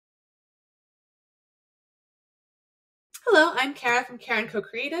Hello, I'm Kara from Kara & Co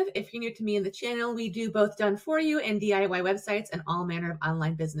Creative. If you're new to me and the channel, we do both done for you and DIY websites and all manner of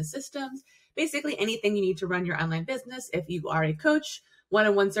online business systems. Basically anything you need to run your online business if you are a coach,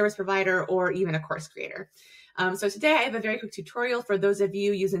 one-on-one service provider, or even a course creator. So today I have a very quick tutorial for those of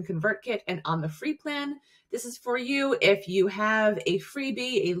you using ConvertKit and on the free plan. This is for you if you have a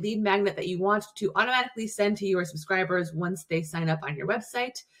freebie, a lead magnet that you want to automatically send to your subscribers once they sign up on your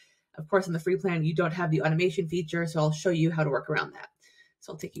website. Of course, on the free plan, you don't have the automation feature, so I'll show you how to work around that.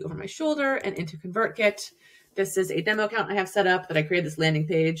 So I'll take you over my shoulder and into ConvertKit. This is a demo account I have set up that I created this landing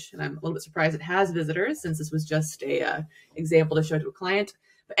page, and I'm a little bit surprised it has visitors since this was just a example to show to a client.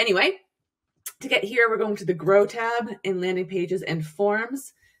 But anyway, to get here, we're going to the Grow tab in Landing Pages and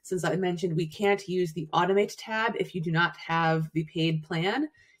Forms. Since I mentioned we can't use the Automate tab if you do not have the paid plan,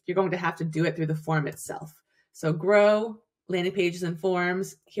 you're going to have to do it through the form itself. So Grow, Landing Pages and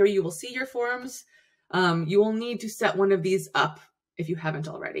Forms. Here you will see your forms. You will need to set one of these up if you haven't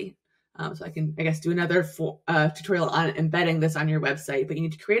already. So I can, I guess, do another tutorial on embedding this on your website, but you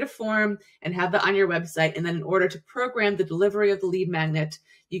need to create a form and have that on your website. And then in order to program the delivery of the lead magnet,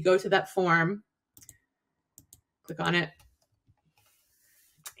 you go to that form, click on it,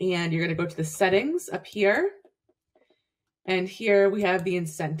 and you're going to go to the settings up here. And here we have the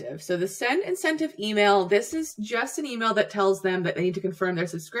incentive. So the send incentive email, this is just an email that tells them that they need to confirm their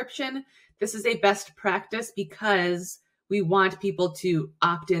subscription. This is a best practice because we want people to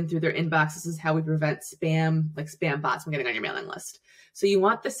opt in through their inbox. This is how we prevent spam, like spam bots from getting on your mailing list. So you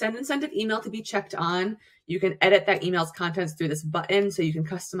want the send incentive email to be checked on. You can edit that email's contents through this button, so you can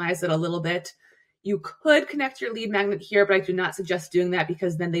customize it a little bit. You could connect your lead magnet here, but I do not suggest doing that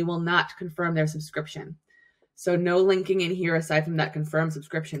because then they will not confirm their subscription. So no linking in here aside from that confirm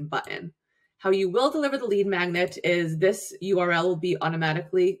subscription button. How you will deliver the lead magnet is this URL will be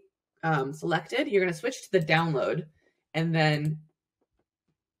automatically selected. You're going to switch to the download, and then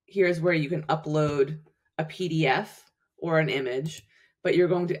here's where you can upload a PDF or an image, but you're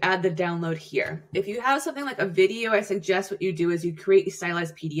going to add the download here. If you have something like a video, I suggest what you do is you create a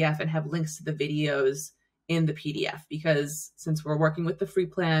stylized PDF and have links to the videos in the PDF, because since we're working with the free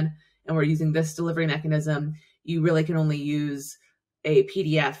plan and we're using this delivery mechanism, you really can only use a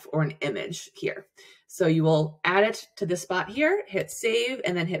PDF or an image here. So you will add it to this spot here, hit save,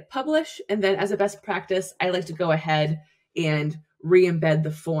 and then hit publish. And then as a best practice, I like to go ahead and re-embed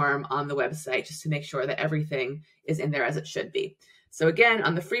the form on the website just to make sure that everything is in there as it should be. So again,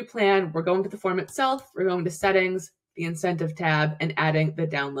 on the free plan, we're going to the form itself, we're going to settings, the incentive tab, and adding the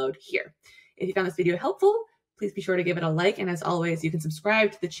download here. If you found this video helpful, please be sure to give it a like. And as always, you can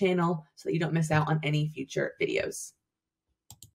subscribe to the channel so that you don't miss out on any future videos.